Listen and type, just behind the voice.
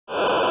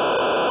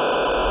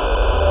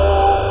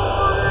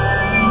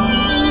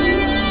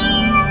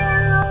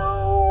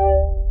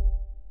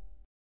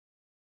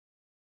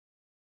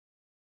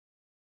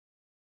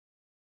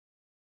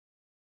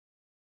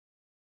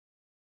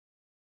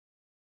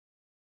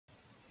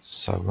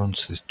So we're on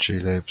to this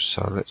glib,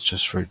 so let's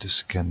just read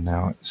this again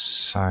now. It's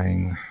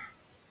saying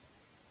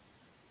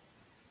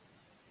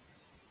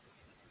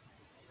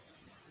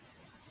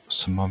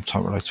some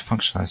MOM-type related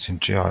functionality in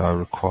GIO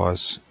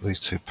requires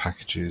these two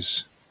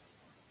packages,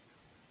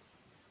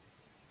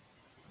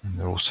 and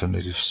they're also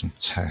needed for some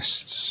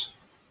tests.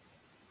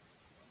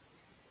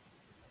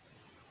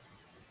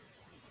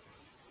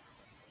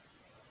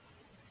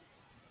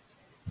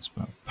 It's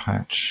about a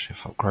patch,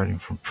 if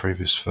upgrading from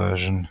previous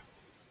version.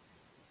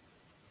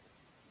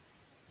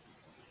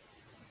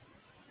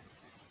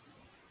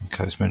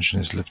 Okay, as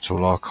mentioned, is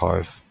libtool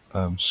archive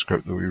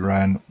script that we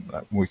ran.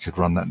 We could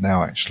run that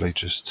now actually,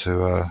 just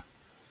to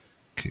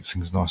keep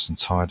things nice and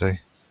tidy.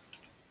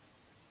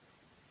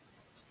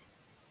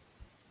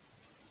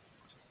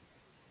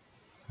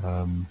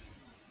 Can't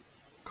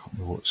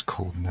remember what it's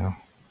called now.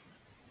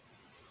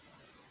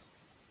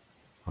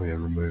 Oh yeah,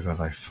 remove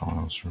LA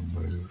files,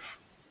 remove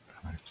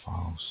LA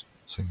files.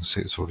 So you can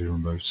see it's already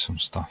removed some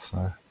stuff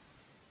there.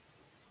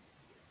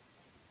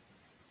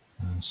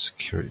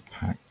 Security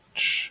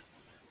patch.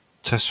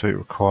 Test suite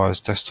requires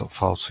desktop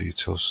file to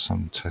utils for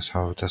some tests.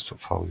 However,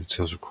 desktop file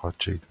utils require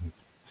glib in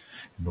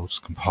order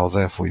to compile.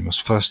 Therefore, you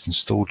must first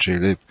install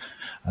glib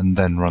and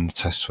then run the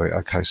test suite.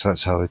 Okay, so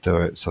that's how they do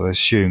it. So they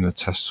assume the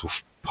tests will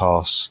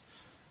pass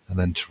and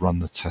then to run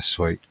the test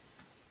suite.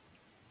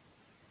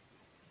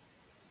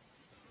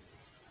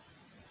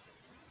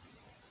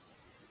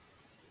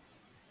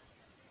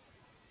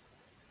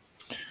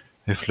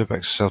 If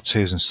libxlt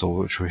is installed,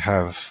 which we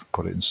have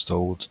got it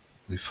installed,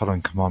 the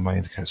following command may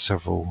indicate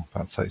several,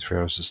 about 33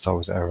 errors to start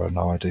with: error,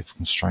 no ID for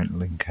constraint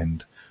link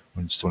end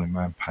when installing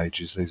man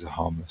pages. These are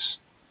harmless.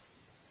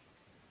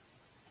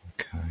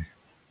 Okay,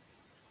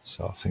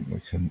 so I think we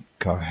can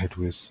go ahead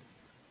with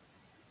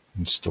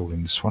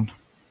installing this one.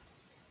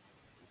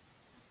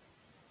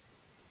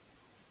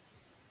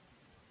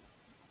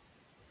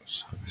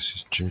 So this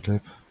is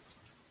glib.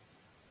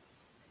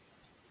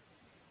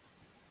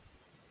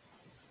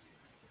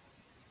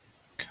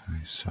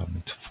 Okay, so I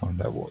need to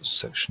find out what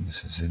section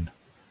this is in.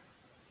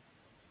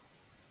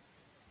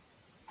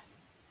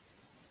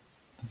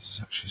 Does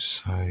this actually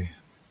say?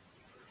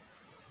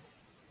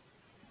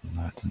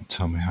 No, it didn't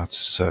tell me how to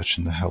search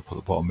in the help at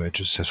the bottom. It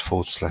just says /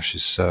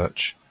 is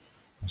search.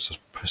 Let's just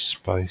press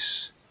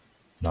space.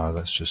 No,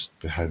 that's just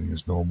behaving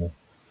as normal.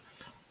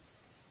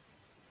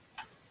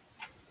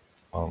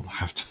 I'll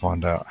have to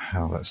find out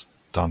how that's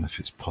done, if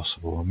it's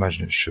possible. I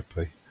imagine it should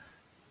be.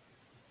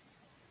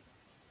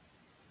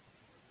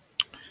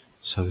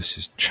 So this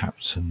is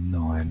chapter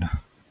 9.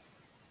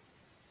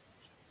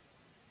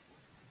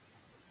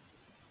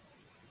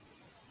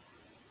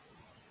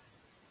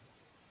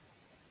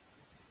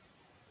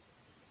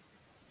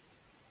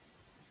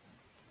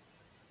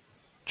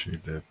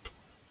 glib.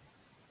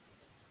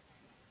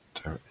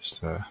 There it is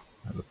there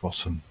at the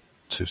bottom.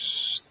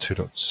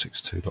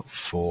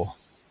 2.62.4.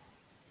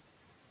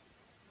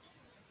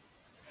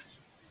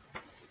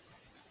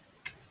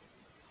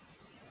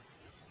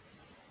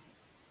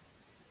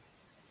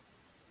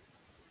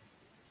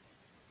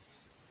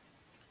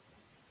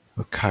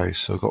 Okay,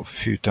 so I've got a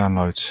few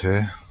downloads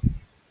here.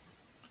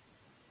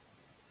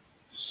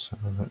 So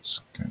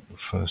let's get the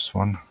first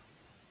one.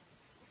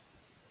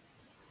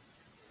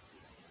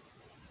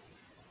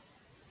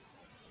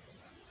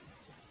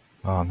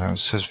 Oh, now it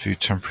says view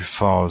temporary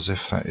files,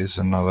 if that is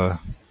another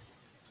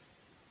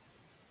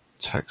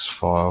text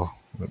file,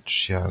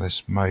 which, yeah,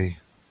 this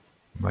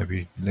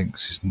maybe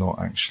links is not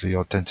actually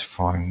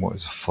identifying what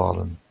is a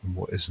file and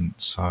what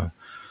isn't. So I'm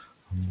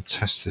going to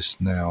test this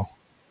now,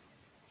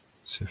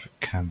 see if it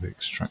can be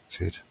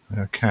extracted.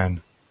 Yeah, it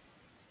can.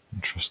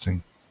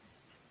 Interesting.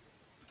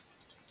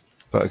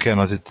 But again,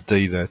 I did the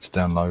D there to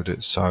download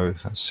it, so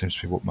that seems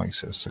to be what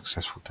makes it a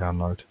successful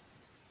download.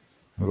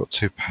 We've got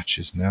 2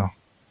 patches now.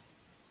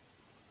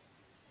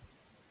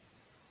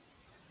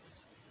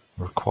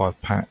 Required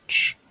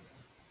patch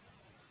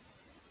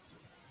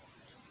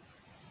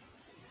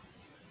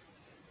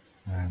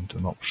and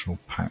an optional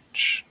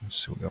patch.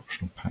 Let's see what the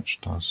optional patch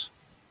does.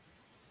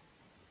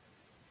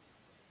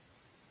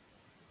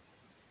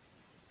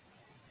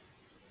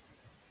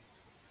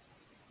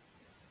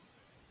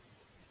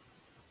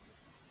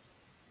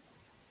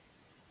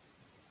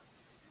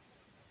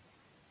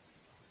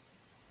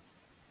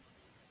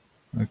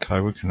 Okay,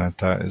 we can add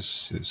that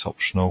as it's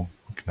optional.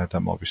 We can add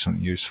that, might be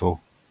something useful.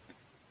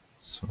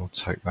 So I'll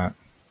take that.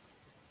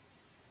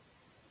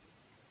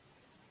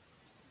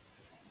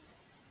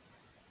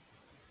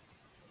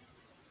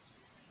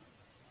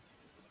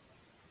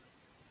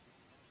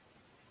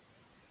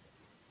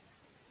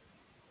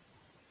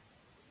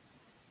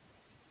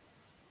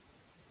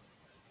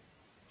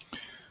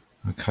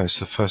 Okay,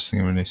 so the first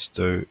thing we need to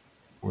do,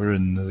 we're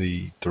in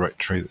the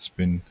directory that's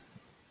been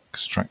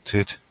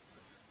extracted,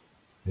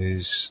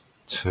 is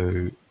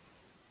to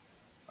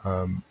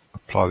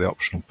apply the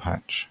optional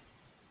patch.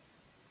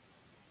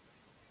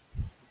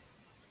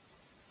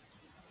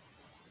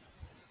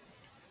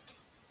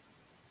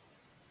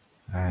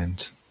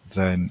 And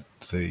then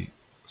the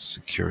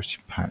security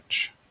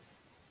patch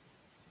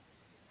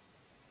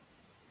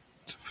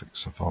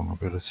fix a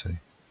vulnerability.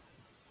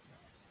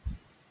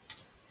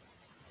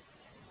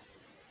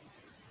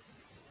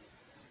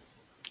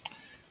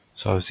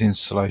 So as the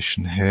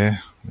installation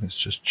here, let's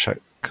just check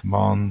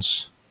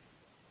commands.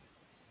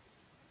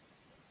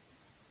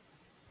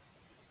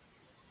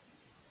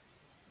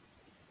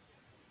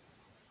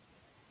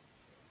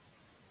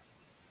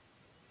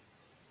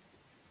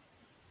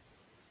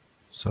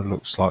 So it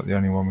looks like the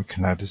only one we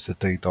can add is the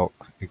ddoc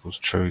equals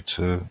true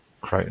to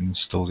create and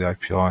install the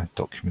API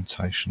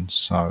documentation.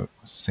 So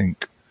I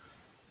think,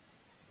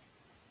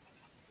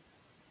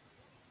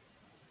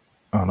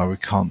 oh no, we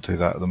can't do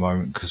that at the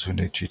moment because we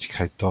need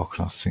GTK doc,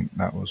 and I think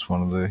that was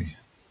one of the,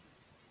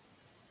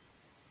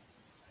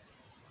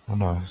 oh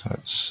no,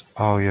 that's,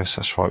 oh yes,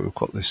 that's right, we've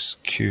got this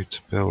queue to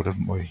build,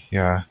 haven't we?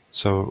 Yeah,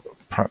 so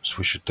perhaps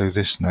we should do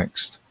this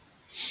next.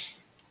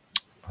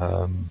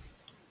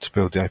 To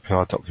build the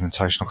API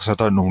documentation, because I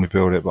don't normally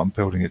build it, but I'm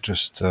building it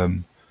just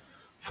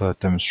for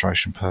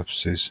demonstration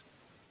purposes.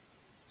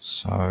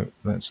 So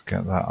let's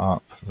get that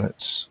up.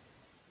 Let's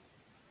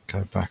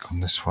go back on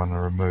this one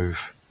and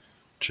remove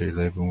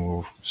glib, and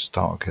we'll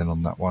start again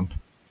on that one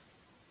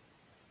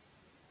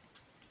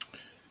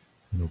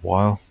in a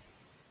while.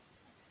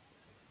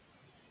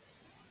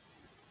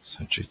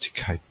 So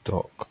GTK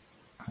doc,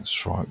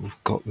 that's right,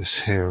 we've got this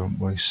here, haven't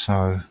we?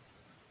 So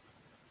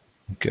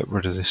we'll get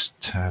rid of this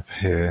tab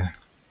here.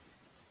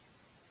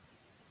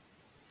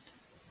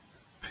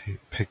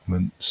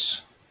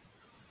 Pigments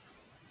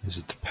is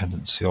a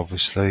dependency,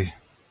 obviously,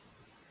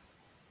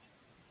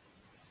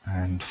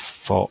 and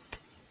FOP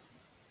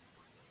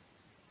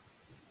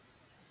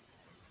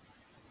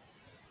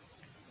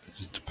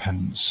is a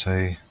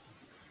dependency.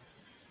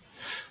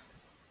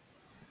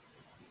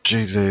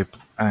 glib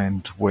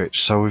and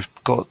which. So we've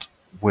got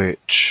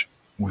which,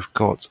 we've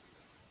got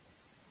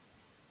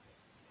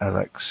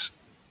LXML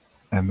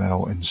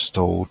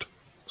installed.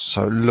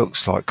 So it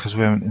looks like, because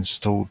we haven't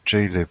installed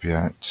glib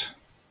yet,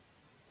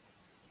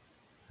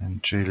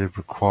 and glib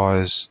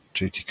requires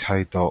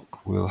GTK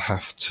doc, we'll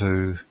have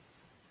to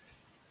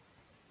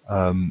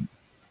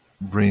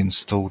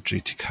reinstall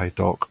GTK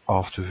doc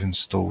after we've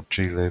installed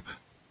glib,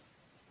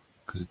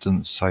 because it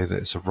doesn't say that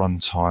it's a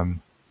runtime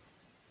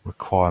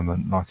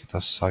requirement like it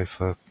does say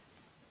for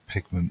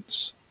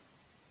pigments.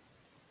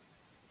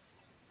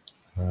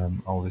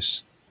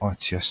 This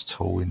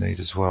itstool we need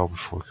as well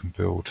before we can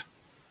build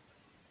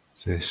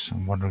this.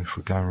 I'm wondering if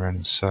we're going around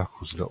in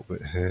circles a little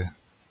bit here.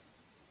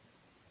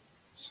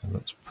 So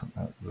let's put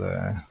that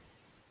there.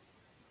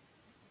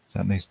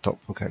 That needs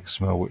docbook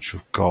XML, which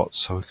we've got,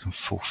 so we can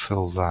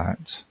fulfill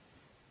that.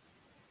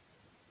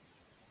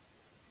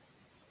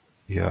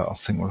 Yeah, I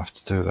think we'll have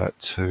to do that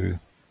to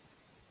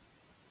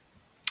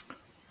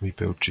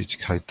rebuild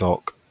GTK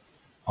doc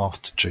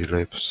after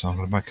glib, so I'm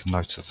going to make a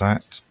note of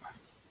that.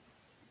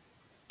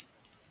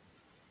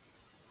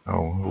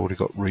 Oh, we've already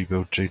got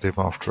rebuild glib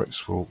after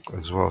xwalk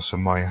as well, so I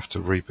may have to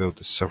rebuild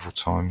this several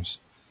times.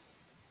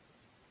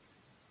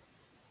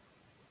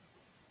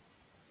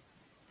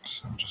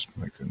 So I'll just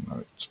make a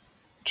note.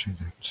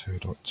 glib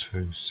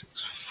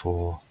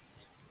 2.264.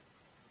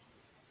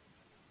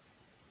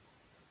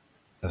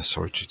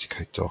 Sorry,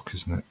 GTK doc,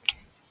 isn't it?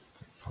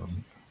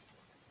 Pardon.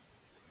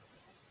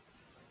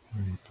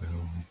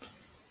 Rebuild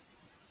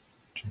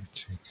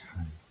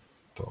GTK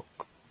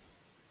doc.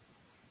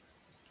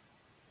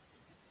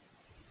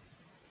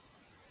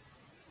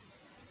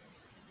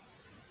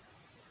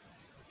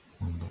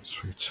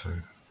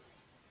 1.32.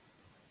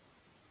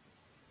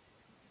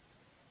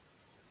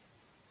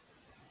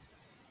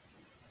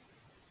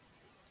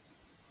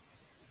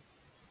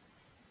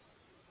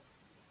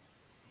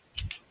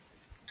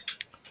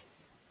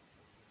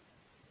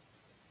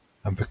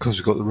 And because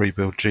we've got the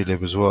rebuild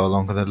glib as well,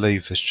 I'm going to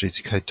leave this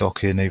GTK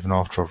doc in even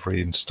after I've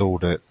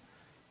reinstalled it,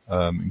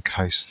 in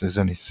case there's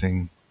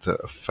anything that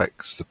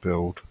affects the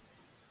build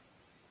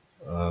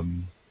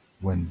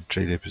when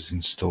glib is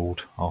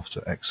installed after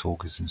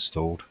xorg is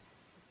installed.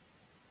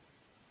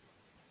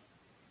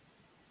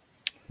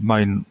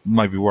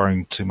 Maybe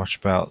worrying too much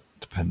about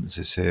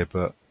dependencies here,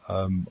 but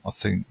I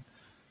think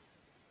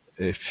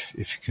if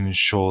you can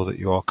ensure that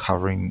you are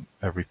covering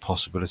every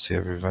possibility,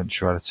 every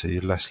eventuality,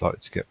 you're less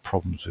likely to get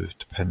problems with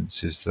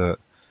dependencies that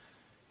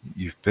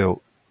you've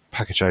built.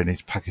 Package A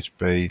needs package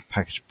B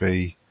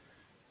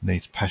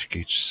needs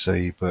package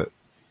C, but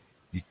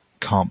you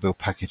can't build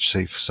package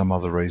C for some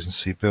other reason,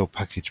 so you build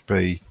package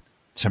B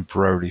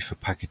temporarily for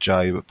package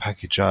A, but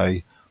package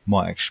A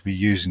might actually be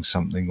using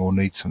something or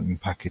need something in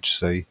package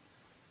C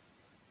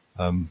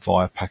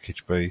via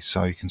package B.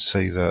 So you can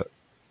see that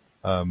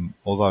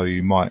although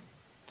you might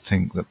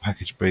think that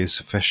package B is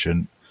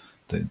sufficient,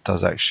 that it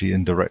does actually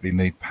indirectly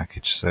need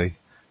package C.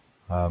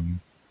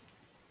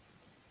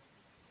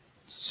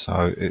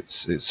 So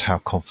it's how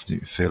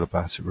confident you feel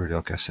about it, really,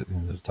 I guess, at the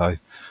end of the day.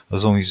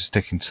 As long as you're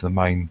sticking to the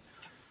main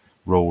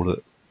rule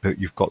that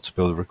you've got to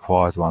build the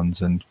required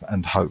ones and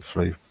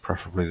hopefully,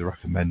 preferably the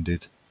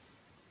recommended,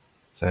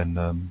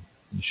 then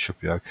you should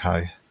be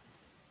okay.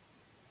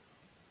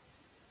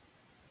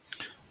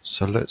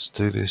 So let's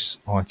do this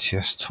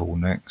itstool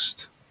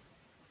next.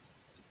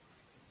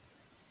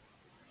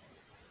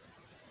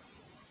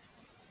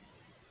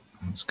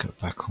 Let's go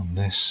back on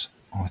this.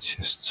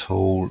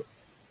 itstool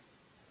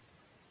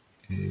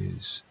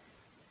is,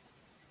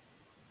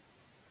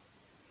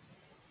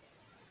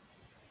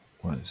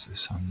 what is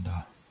this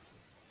under?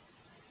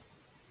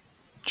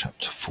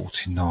 Chapter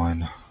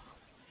 49.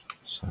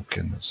 So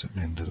again, that's at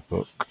the end of the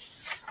book.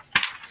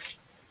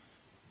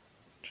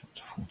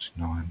 Chapter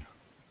 49.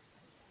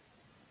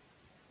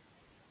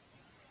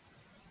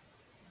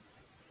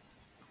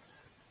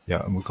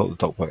 Yeah, and we've got the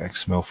docbook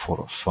XML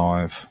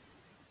 4.5.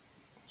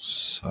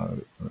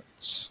 So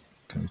let's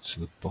go to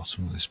the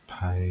bottom of this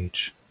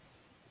page.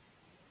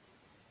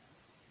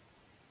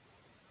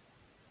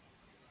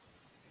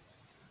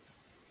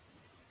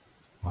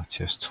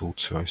 itstool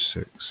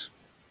 206.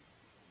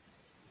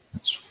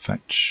 Let's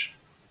fetch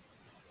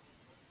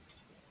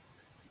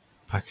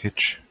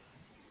package.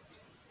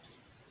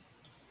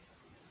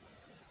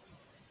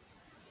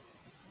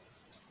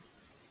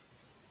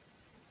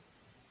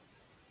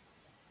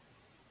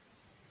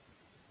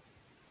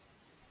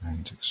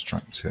 And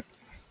extract it.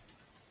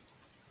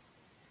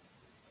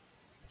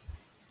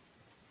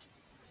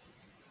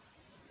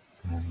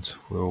 And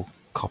we'll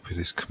copy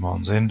these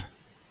commands in.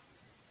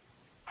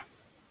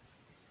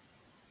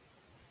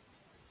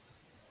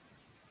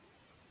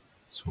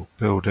 So we'll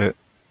build it.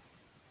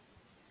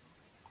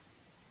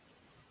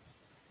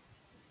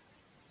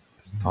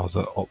 There's no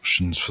other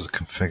options for the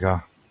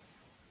configure.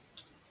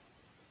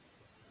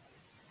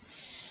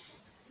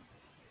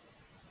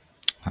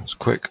 That's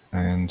quick,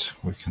 and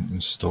we can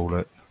install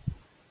it.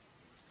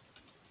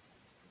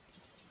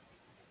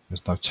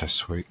 There's no test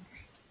suite.